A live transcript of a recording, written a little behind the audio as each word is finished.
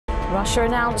Russia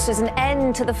announces an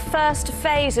end to the first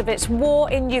phase of its war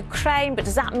in Ukraine, but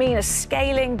does that mean a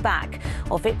scaling back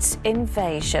of its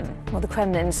invasion? Well, the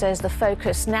Kremlin says the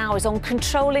focus now is on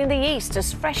controlling the east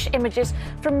as fresh images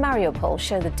from Mariupol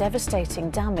show the devastating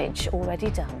damage already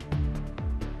done.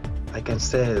 I can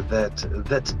say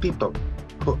that people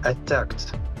who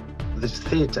attacked this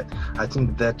theater, I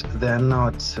think that they're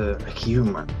not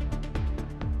human,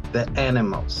 they're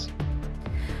animals.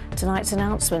 Tonight's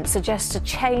announcement suggests a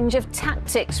change of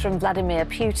tactics from Vladimir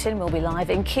Putin. We'll be live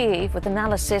in Kyiv with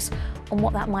analysis on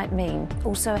what that might mean.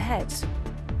 Also ahead,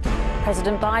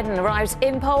 President Biden arrives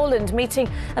in Poland, meeting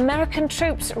American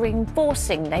troops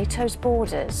reinforcing NATO's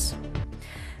borders.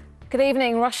 Good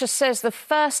evening. Russia says the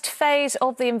first phase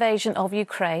of the invasion of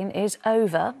Ukraine is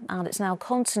over and it's now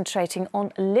concentrating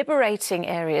on liberating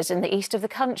areas in the east of the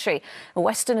country.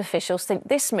 Western officials think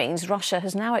this means Russia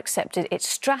has now accepted its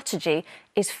strategy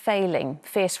is failing.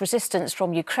 Fierce resistance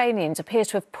from Ukrainians appears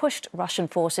to have pushed Russian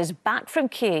forces back from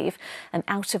Kyiv and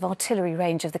out of artillery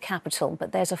range of the capital.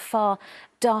 But there's a far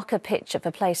darker picture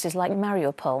for places like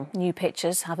Mariupol. New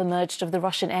pictures have emerged of the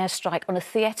Russian airstrike on a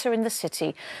theatre in the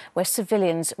city where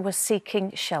civilians were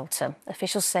seeking shelter.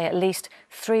 Officials say at least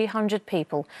 300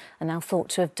 people are now thought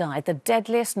to have died, the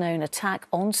deadliest known attack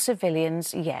on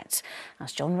civilians yet,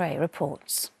 as John Ray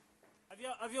reports.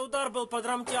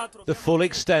 The full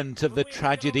extent of the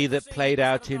tragedy that played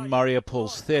out in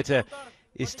Mariupol's theatre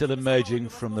is still emerging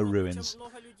from the ruins,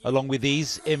 along with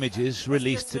these images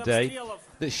released today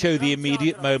that show the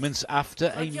immediate moments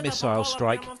after a missile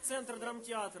strike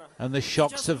and the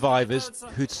shocked survivors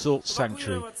who'd sought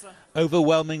sanctuary,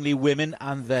 overwhelmingly women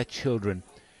and their children,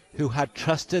 who had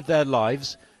trusted their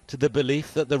lives to the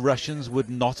belief that the Russians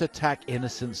would not attack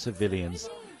innocent civilians.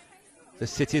 The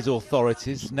city's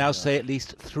authorities now say at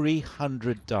least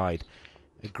 300 died,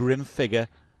 a grim figure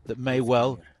that may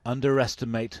well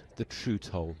underestimate the true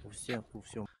toll.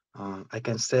 I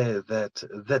can say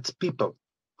that people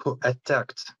who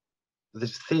attacked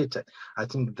this theater, I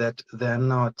think that they're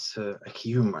not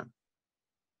human,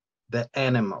 they're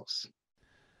animals.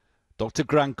 Dr.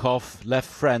 Grankov left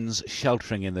friends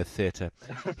sheltering in the theatre.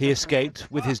 He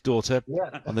escaped with his daughter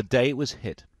on the day it was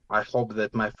hit. I hope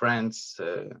that my friends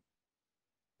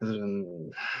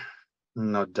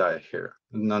not die here,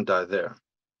 not die there.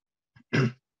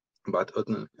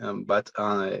 but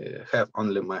I have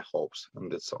only my hopes,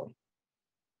 and that's all.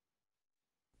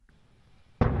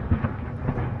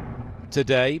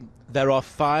 Today, there are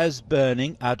fires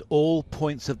burning at all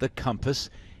points of the compass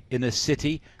in a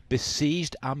city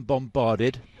besieged and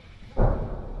bombarded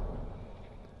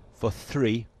for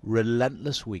 3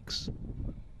 relentless weeks.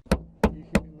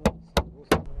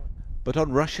 But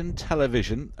on Russian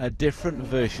television, a different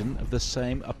version of the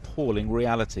same appalling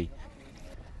reality.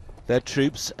 Their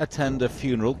troops attend a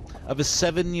funeral of a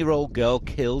 7-year-old girl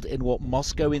killed in what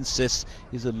Moscow insists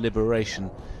is a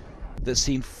liberation that's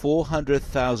seen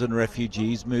 400,000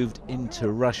 refugees moved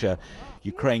into Russia.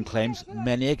 Ukraine claims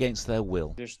many against their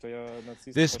will.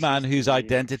 This man, whose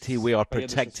identity we are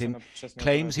protecting,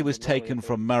 claims he was taken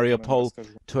from Mariupol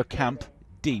to a camp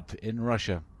deep in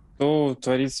Russia.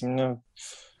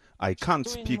 I can't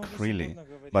speak freely,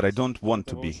 but I don't want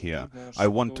to be here. I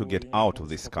want to get out of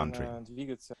this country.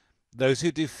 Those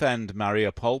who defend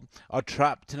Mariupol are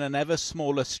trapped in an ever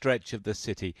smaller stretch of the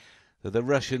city, though the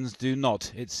Russians do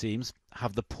not, it seems,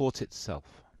 have the port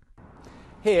itself.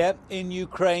 Here, in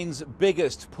Ukraine's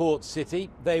biggest port city,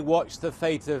 they watch the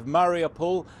fate of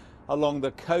Mariupol along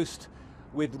the coast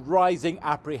with rising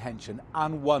apprehension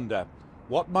and wonder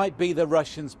what might be the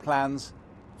Russians' plans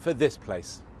for this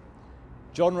place.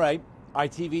 John Ray,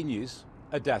 ITV News,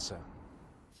 Odessa.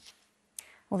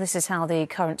 Well, this is how the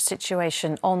current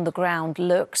situation on the ground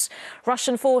looks.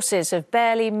 Russian forces have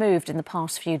barely moved in the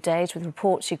past few days, with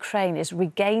reports Ukraine is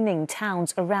regaining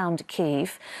towns around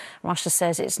Kyiv. Russia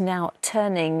says it's now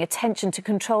turning attention to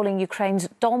controlling Ukraine's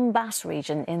Donbass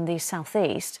region in the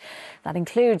southeast. That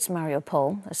includes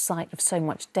Mariupol, a site of so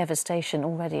much devastation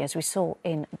already, as we saw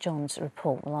in John's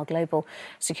report. Well, our global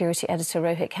security editor,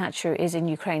 Rohit Kachu, is in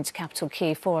Ukraine's capital,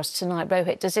 Kyiv, for us tonight.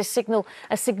 Rohit, does this signal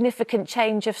a significant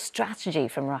change of strategy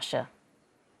from Russia?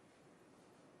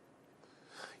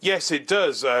 Yes, it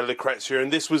does, Lucrezia,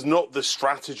 and this was not the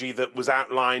strategy that was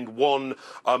outlined 1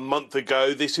 month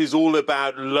ago. This is all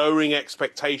about lowering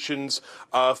expectations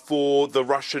for the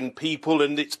Russian people,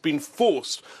 and it's been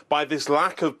forced by this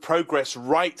lack of progress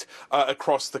right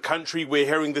across the country. We're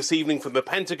hearing this evening from the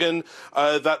Pentagon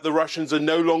that the Russians are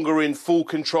no longer in full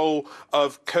control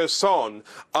of Kherson.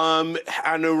 And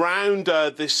around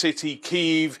this city,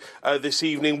 Kyiv, this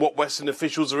evening, what Western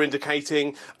officials are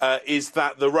indicating is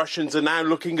that the Russians are now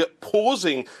looking looking at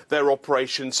pausing their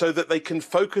operation so that they can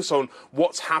focus on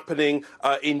what's happening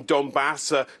in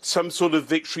Donbass. Some sort of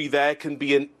victory there can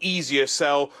be an easier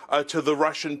sell to the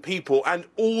Russian people. And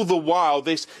all the while,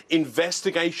 this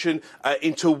investigation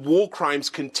into war crimes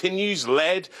continues,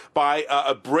 led by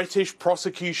a British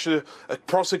prosecutor at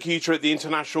the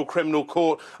International Criminal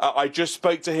Court. I just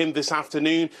spoke to him this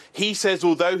afternoon. He says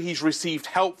although he's received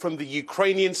help from the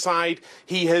Ukrainian side,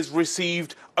 he has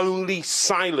received only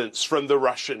silence from the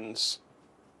Russians.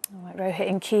 All right, Rohit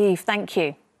in Kyiv, thank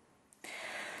you.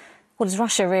 Well, as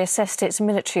Russia reassessed its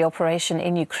military operation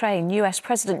in Ukraine, US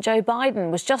President Joe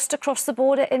Biden was just across the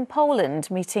border in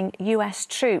Poland meeting US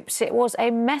troops. It was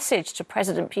a message to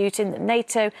President Putin that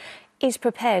NATO is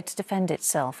prepared to defend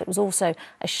itself. It was also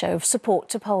a show of support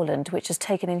to Poland, which has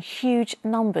taken in huge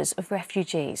numbers of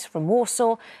refugees. From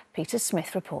Warsaw, Peter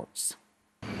Smith reports.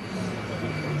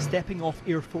 Stepping off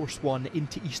Air Force One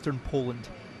into eastern Poland,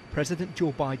 President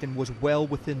Joe Biden was well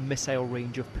within missile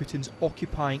range of Putin's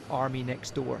occupying army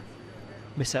next door.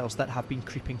 Missiles that have been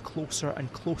creeping closer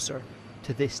and closer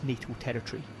to this NATO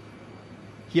territory.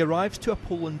 He arrives to a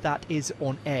Poland that is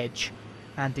on edge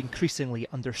and increasingly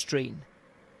under strain.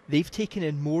 They've taken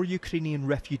in more Ukrainian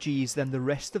refugees than the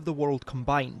rest of the world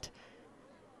combined.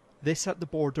 This at the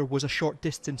border was a short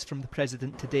distance from the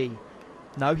president today.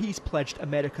 Now he's pledged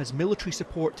America's military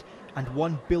support and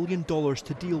 $1 billion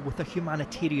to deal with a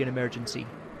humanitarian emergency.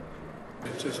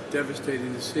 It's just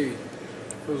devastating to see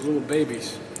those little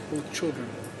babies, little children,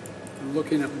 and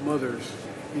looking at mothers.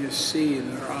 You see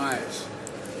in their eyes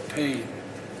the pain.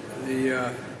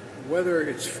 Whether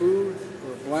it's food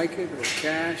or a blanket or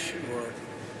cash or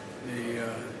the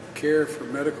care for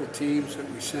medical teams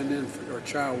that we send in for our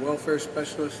child welfare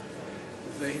specialists,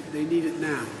 they need it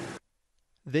now.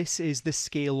 This is the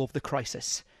scale of the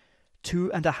crisis.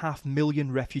 2.5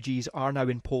 million refugees are now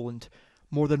in Poland.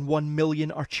 More than 1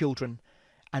 million are children.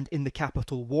 And in the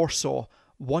capital, Warsaw,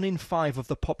 1 in 5 of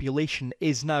the population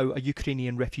is now a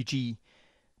Ukrainian refugee.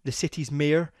 The city's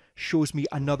mayor shows me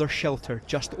another shelter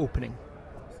just opening.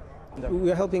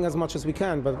 We are helping as much as we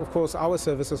can, but of course our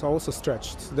services are also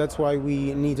stretched. That's why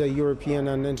we need a European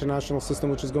and international system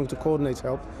which is going to coordinate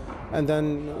help, and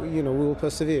then, we will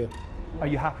persevere. Are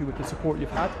you happy with the support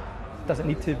you've had? Does it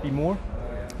need to be more?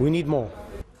 We need more.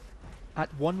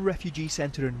 At one refugee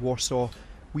centre in Warsaw,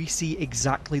 we see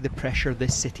exactly the pressure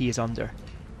this city is under.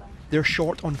 They're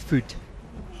short on food.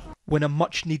 When a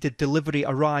much-needed delivery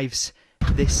arrives,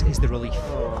 this is the relief.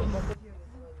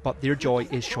 But their joy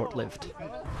is short-lived.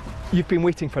 You've been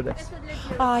waiting for this?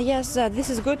 Yes, this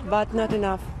is good, but not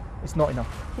enough. It's not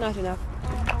enough? Not enough.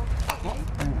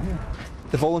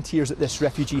 The volunteers at this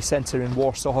refugee centre in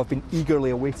Warsaw have been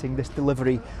eagerly awaiting this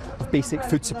delivery of basic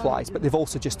food supplies, but they've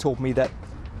also just told me that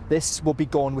this will be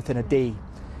gone within a day.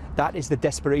 That is the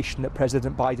desperation that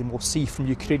President Biden will see from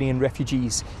Ukrainian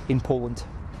refugees in Poland.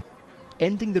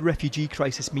 Ending the refugee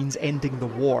crisis means ending the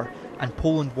war, and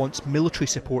Poland wants military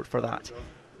support for that.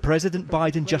 President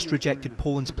Biden just rejected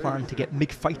Poland's plan to get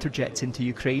MiG fighter jets into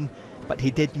Ukraine, but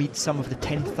he did meet some of the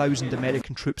 10,000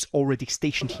 American troops already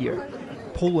stationed here.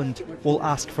 Poland will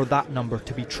ask for that number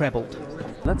to be trebled.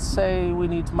 Let's say we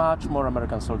need much more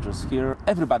American soldiers here.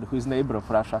 Everybody who is neighbor of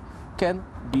Russia can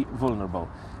be vulnerable.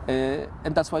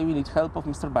 And that's why we need help of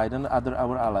Mr. Biden and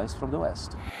our allies from the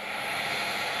West.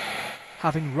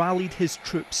 Having rallied his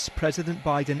troops, President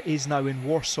Biden is now in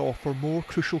Warsaw for more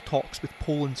crucial talks with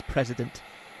Poland's president.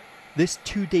 This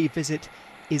 2-day visit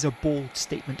is a bold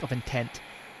statement of intent.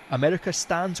 America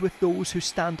stands with those who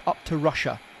stand up to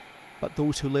Russia, but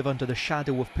those who live under the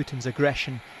shadow of Putin's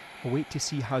aggression await to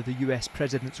see how the US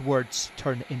president's words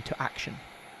turn into action.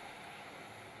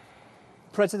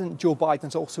 President Joe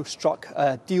Biden's also struck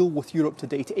a deal with Europe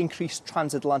today to increase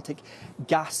transatlantic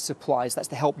gas supplies. That's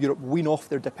to help Europe wean off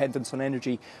their dependence on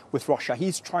energy with Russia.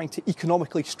 He's trying to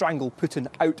economically strangle Putin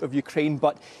out of Ukraine,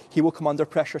 but he will come under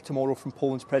pressure tomorrow from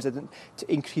Poland's president to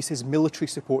increase his military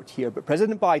support here. But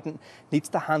President Biden needs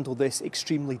to handle this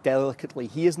extremely delicately.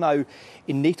 He is now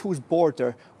in NATO's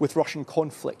border with Russian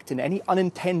conflict, and any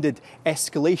unintended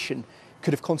escalation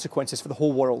could have consequences for the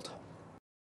whole world.